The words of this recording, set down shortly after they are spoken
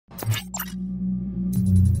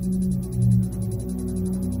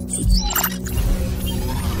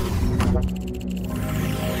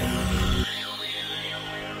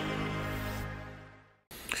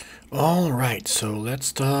Alright, so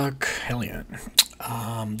let's talk Helion.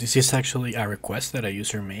 This is actually a request that a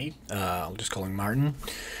user made. I'll just call him Martin.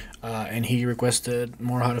 And he requested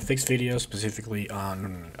more how to fix videos, specifically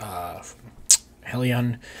on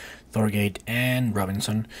Helion, Thorgate, and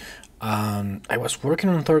Robinson. I was working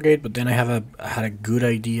on Thorgate, but then I had a good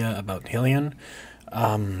idea about Helion.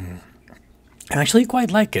 I actually quite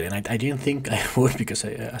like it, and I didn't think I would because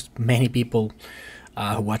as many people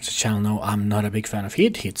who watch the channel know, I'm not a big fan of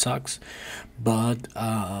Heat. Heat sucks. But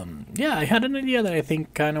yeah, I had an idea that I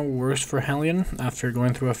think kind of works for Helion after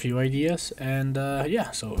going through a few ideas, and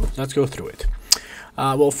yeah, so let's go through it.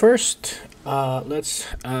 Well, first, let's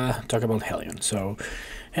talk about Helion. So,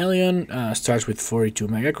 Helion starts with 42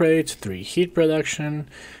 mega crates, 3 heat production,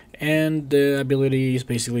 and the ability is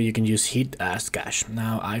basically you can use heat as cash.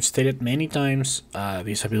 Now, I've stated many times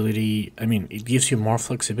this ability, I mean, it gives you more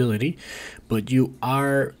flexibility, but you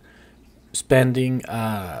are spending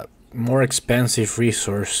a more expensive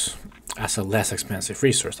resource as a less expensive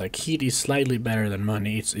resource. Like, heat is slightly better than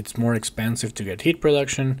money. It's more expensive to get heat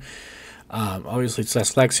production. Obviously, it's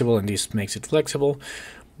less flexible, and this makes it flexible.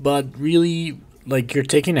 But really, like, you're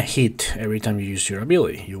taking a hit every time you use your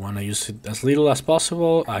ability. You want to use it as little as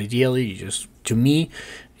possible. Ideally, you just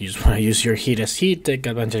want to use your heat as heat, take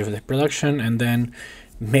advantage of the production, and then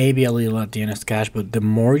maybe a little at the end as cash. But the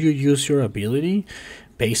more you use your ability,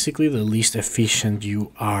 basically the least efficient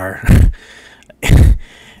you are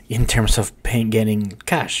in terms of getting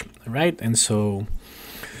cash, right? And so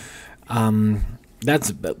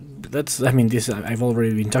that's I mean, this I've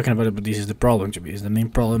already been talking about it, but this is the problem to me. Is the main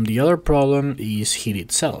problem. The other problem is heat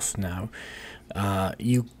itself. Now,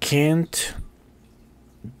 you can't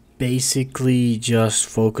basically just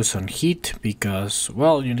focus on heat because,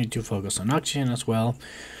 well, you need to focus on oxygen as well.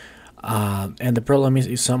 And the problem is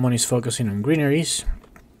if someone is focusing on greeneries,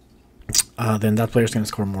 then that player is going to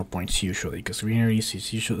score more points usually, because greeneries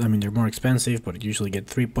is usually, I mean, they're more expensive, but you usually get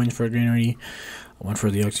 3 points for greenery, 1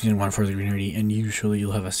 for the oxygen, 1 for the greenery, and usually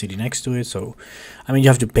you'll have a city next to it. So, I mean, you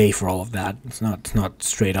have to pay for all of that. It's not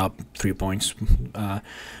straight up 3 points,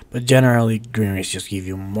 but generally greeneries just give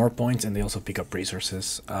you more points, and they also pick up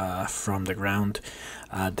resources from the ground.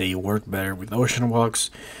 They work better with ocean walks,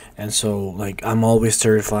 and so, like, I'm always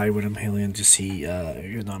terrified when I'm Helion to see,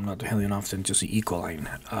 even though I'm not Helion often, to see Ecoline.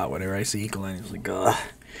 Whenever I see Ecoline, it's like, ugh.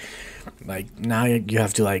 Like, now you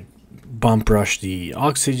have to, like, bump rush the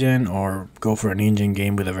oxygen or go for an engine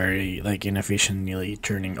game with a very, like, inefficiently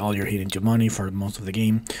turning all your heat into money for most of the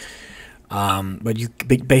game. But you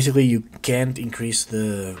basically you can't increase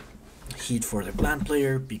the heat for the plant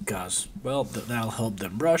player because, well, that'll help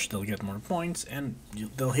them rush, they'll get more points, and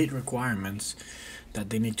they'll hit requirements that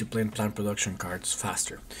they need to play plant production cards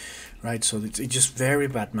faster, right? So it's just very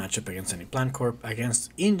bad matchup against any plant corp.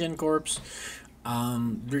 Against engine corps,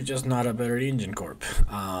 you're just not a better engine corp.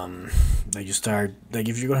 Like, you start, like,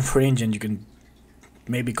 if you're going for engine, you can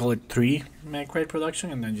maybe call it 3 mega crate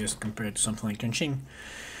production, and then just compare it to something like Chongqing,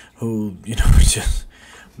 who, you know, is just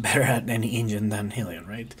better at any engine than Helion,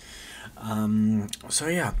 right? So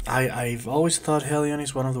yeah, I've always thought Helion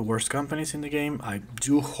is one of the worst companies in the game. I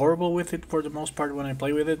do horrible with it for the most part when I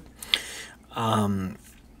play with it.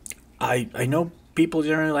 I know people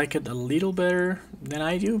generally like it a little better than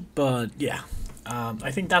I do, but yeah,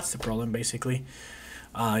 I think that's the problem basically.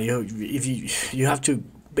 You have to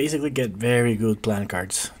basically get very good plan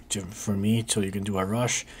cards for me so you can do a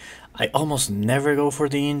rush. I almost never go for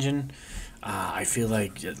the engine. I feel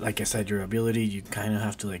like I said, your ability, you kind of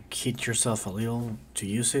have to, like, hit yourself a little to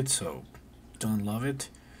use it, so don't love it.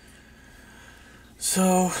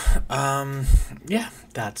 So, yeah,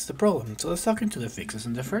 that's the problem. So let's talk into the fixes.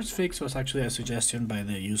 And the first fix was actually a suggestion by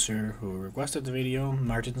the user who requested the video,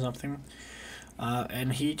 Martin something.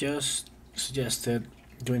 And he just suggested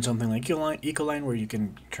doing something like Ecoline, where you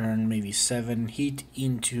can turn maybe 7 heat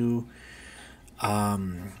into a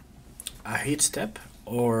heat step,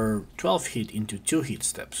 or 12 heat into 2 heat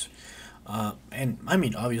steps. And I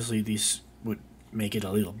mean, obviously this would make it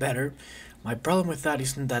a little better. My problem with that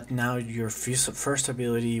isn't that now your first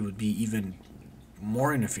ability would be even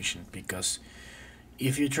more inefficient, because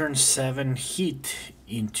if you turn 7 heat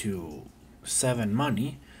into 7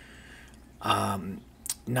 money,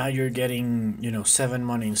 now you're getting, you know, 7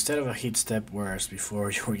 money instead of a heat step, whereas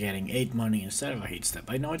before you were getting 8 money instead of a heat step.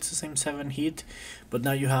 I know it's the same 7 heat, but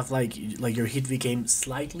now you have, like your heat became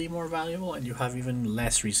slightly more valuable, and you have even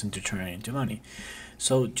less reason to turn it into money.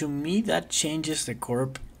 So to me, that changes the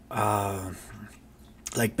corp.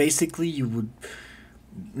 Like, basically you would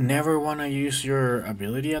never want to use your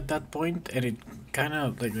ability at that point, and it kind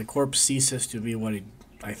of, like, the corp ceases to be what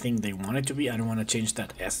I think they want it to be. I don't want to change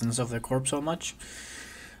that essence of the corp so much.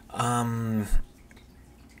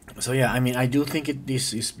 So yeah, I mean, I do think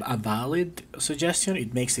this is a valid suggestion.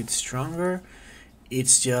 It makes it stronger.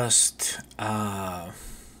 It's just, I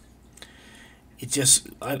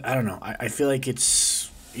don't know. I feel like it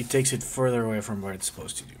takes it further away from what it's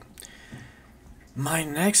supposed to do. My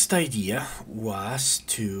next idea was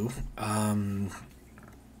to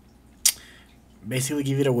basically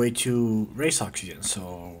give it a way to raise oxygen.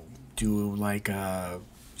 So do like you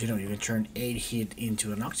can turn 8 heat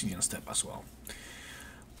into an oxygen step as well.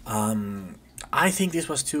 I think this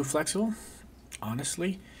was too flexible,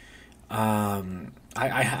 honestly.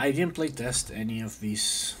 I didn't play test any of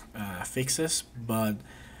these fixes, but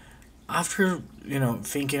after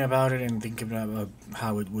thinking about it and thinking about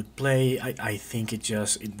how it would play, I think it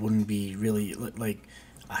wouldn't be really like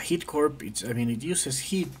a heat corp. I mean, it uses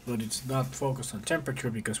heat, but it's not focused on temperature,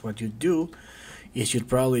 because what you do is you'd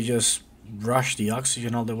probably just rush the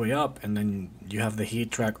oxygen all the way up, and then you have the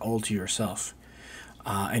heat track all to yourself.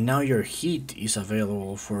 And now your heat is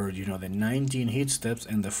available for the 19 heat steps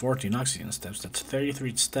and the 14 oxygen steps. That's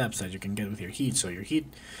 33 steps that you can get with your heat. So your heat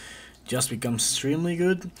just becomes extremely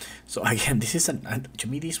good. So again, this is to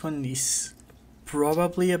me, this one is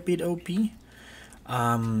probably a bit OP,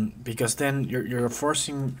 because then you're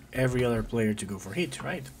forcing every other player to go for heat,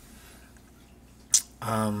 right?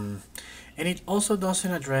 And it also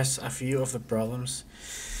doesn't address a few of the problems.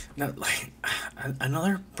 Now, like,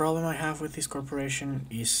 another problem I have with this corporation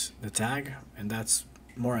is the tag, and that's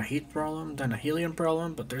more a heat problem than a Helion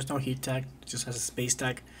problem, but there's no heat tag, it just has a space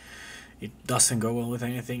tag. It doesn't go well with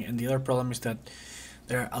anything. And the other problem is that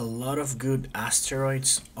there are a lot of good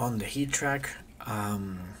asteroids on the heat track,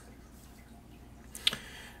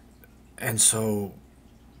 and so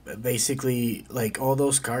basically, like, all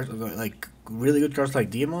those cards, like really good cards like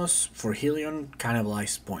Demos for Helion,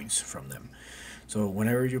 cannibalize points from them. So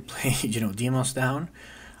whenever you play, Demos down,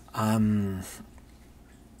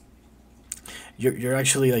 you're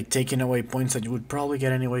actually like taking away points that you would probably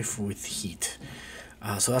get anyway with heat.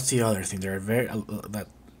 So that's the other thing. There are that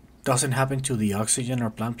doesn't happen to the oxygen or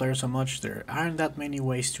plant player so much. There aren't that many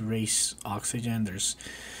ways to raise oxygen. There's,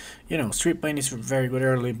 street plane is very good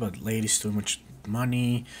early, but late is too much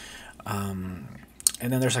money.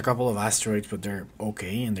 And then there's a couple of asteroids, but they're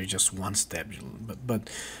okay, and they're just one step. But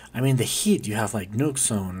I mean, the heat, you have like Nuke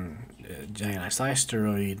Zone, Giant Ice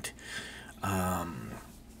Asteroid,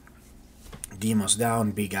 Demos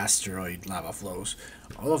Down, Big Asteroid, Lava Flows.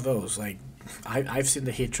 All of those, like, I've seen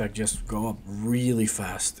the heat track just go up really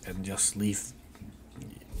fast and just leave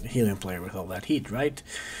Helion player with all that heat, right?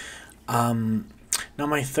 Now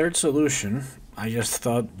my third solution, I just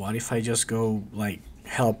thought, what if I just go like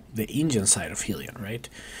help the engine side of Helion, right?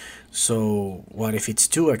 So what if it's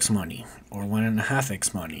 2x money or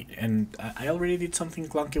 1.5x money? And I already did something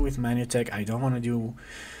clunky with Manutech. I don't want to do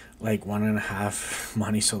like 1.5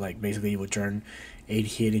 money, so like basically you would turn 8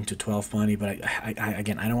 hit into 12 money, but I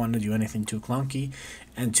again, I don't want to do anything too clunky,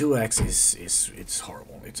 and 2x is it's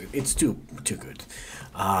horrible. It's too good.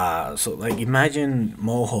 So like, imagine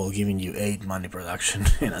Mohole giving you 8 money production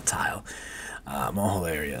in a tile. Mohole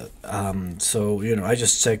area. So I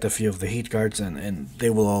just checked a few of the heat cards, and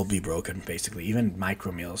they will all be broken basically. Even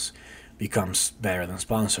Micro Meals becomes better than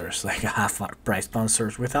sponsors, like a half price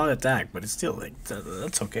sponsors without a tag, but it's still like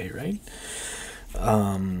that's okay, right?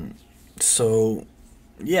 So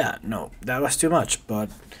yeah, no, that was too much.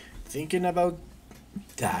 But thinking about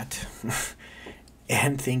that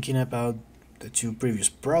and thinking about the 2 previous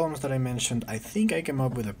problems that I mentioned, I think I came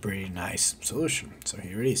up with a pretty nice solution. So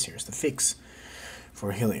here it is. Here's the fix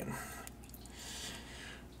for Helion.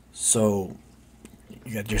 So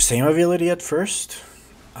you got your same ability at first.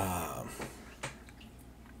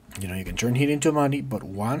 You can turn heat into money, but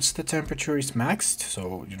once the temperature is maxed,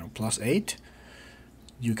 so +8,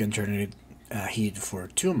 you can turn it heat for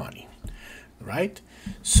 2 money, right?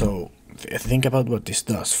 So think about what this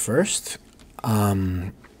does. First,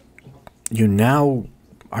 you now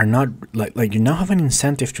are not like you now have an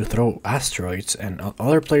incentive to throw asteroids, and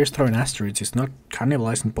other players throwing asteroids is not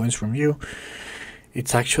cannibalizing points from you.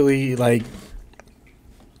 It's actually like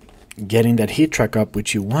getting that heat track up,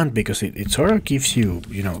 which you want, because it sort of gives you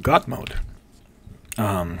god mode.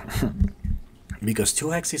 Because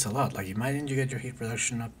 2x is a lot. Like, imagine you get your heat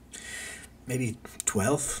production up maybe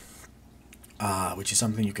 12, which is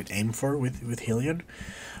something you could aim for with Helion,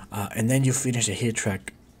 and then you finish a heat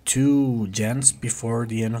track 2 gens before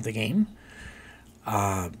the end of the game.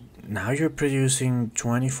 Now you're producing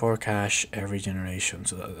 24 cash every generation,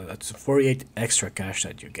 so that's 48 extra cash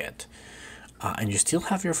that you get, and you still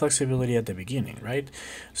have your flexibility at the beginning, right?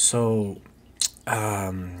 So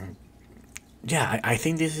yeah, I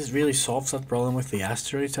think this is really solves that problem with the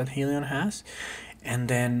asteroids that Helion has, and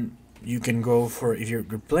then you can go for, if you're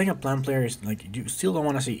playing a plant player, it's like you still don't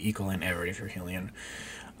want to see Ecoline ever if you're Helion.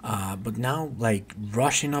 But now, like,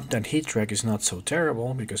 rushing up that hit track is not so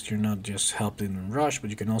terrible because you're not just helping them rush, but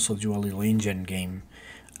you can also do a little engine game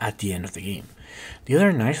at the end of the game. The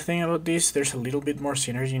other nice thing about this, there's a little bit more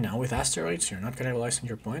synergy now with asteroids. You're not cannibalizing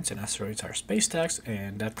your points, and asteroids are space tags,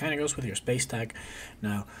 and that kind of goes with your space tag.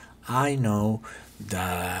 Now, I know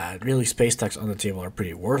that really space tags on the table are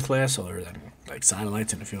pretty worthless, other than like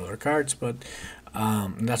satellites and a few other cards, but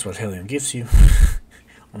that's what Helion gives you,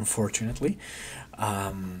 unfortunately.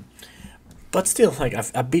 But still, like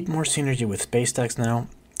a bit more synergy with space tags now.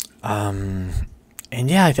 And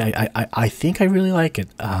yeah, I think I really like it.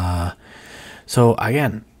 So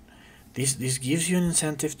again, this gives you an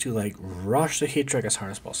incentive to like rush the hit track as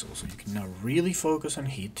hard as possible. So you can now really focus on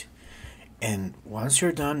heat. And once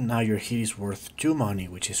you're done, now your heat is worth 2 money,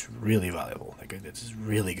 which is really valuable. Like, this is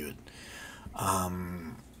really good.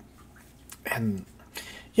 And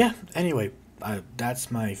yeah, anyway, that's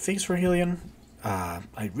my fix for Helion.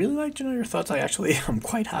 I'd really like to know your thoughts. I actually am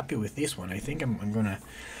quite happy with this one. I think I'm gonna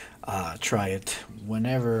try it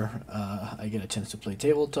whenever I get a chance to play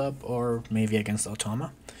tabletop, or maybe against Automa.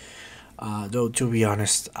 Though, to be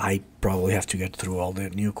honest, I probably have to get through all the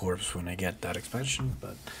new corps when I get that expansion.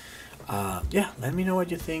 But yeah, let me know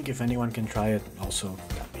what you think. If anyone can try it also,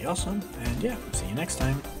 that'd be awesome. And yeah, see you next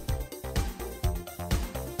time.